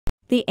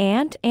The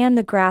Ant and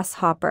the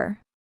Grasshopper.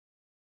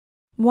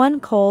 One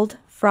cold,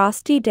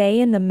 frosty day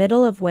in the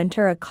middle of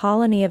winter, a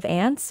colony of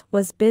ants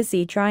was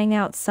busy drying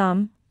out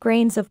some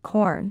grains of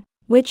corn,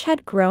 which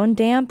had grown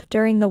damp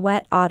during the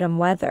wet autumn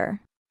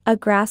weather. A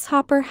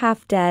grasshopper,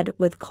 half dead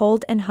with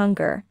cold and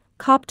hunger,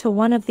 called to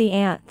one of the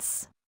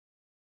ants.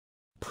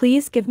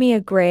 "Please give me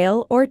a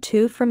grail or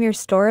two from your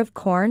store of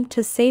corn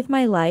to save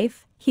my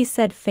life," he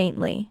said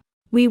faintly.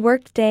 "We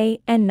worked day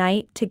and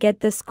night to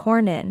get this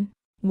corn in."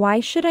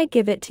 "Why should I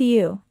give it to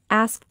you?"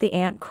 asked the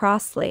ant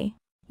crossly.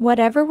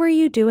 "Whatever were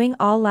you doing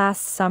all last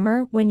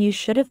summer when you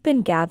should have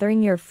been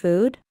gathering your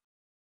food?"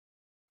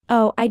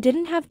 "Oh, I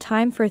didn't have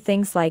time for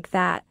things like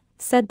that,"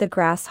 said the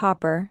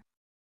grasshopper.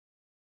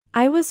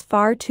 "I was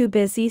far too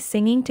busy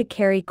singing to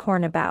carry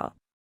corn about."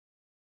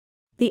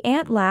 The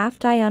ant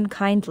laughed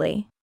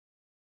unkindly.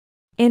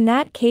 "In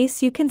that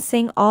case you can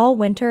sing all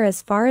winter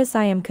as far as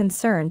I am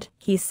concerned,"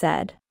 he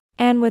said.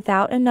 And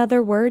without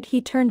another word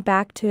he turned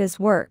back to his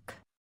work.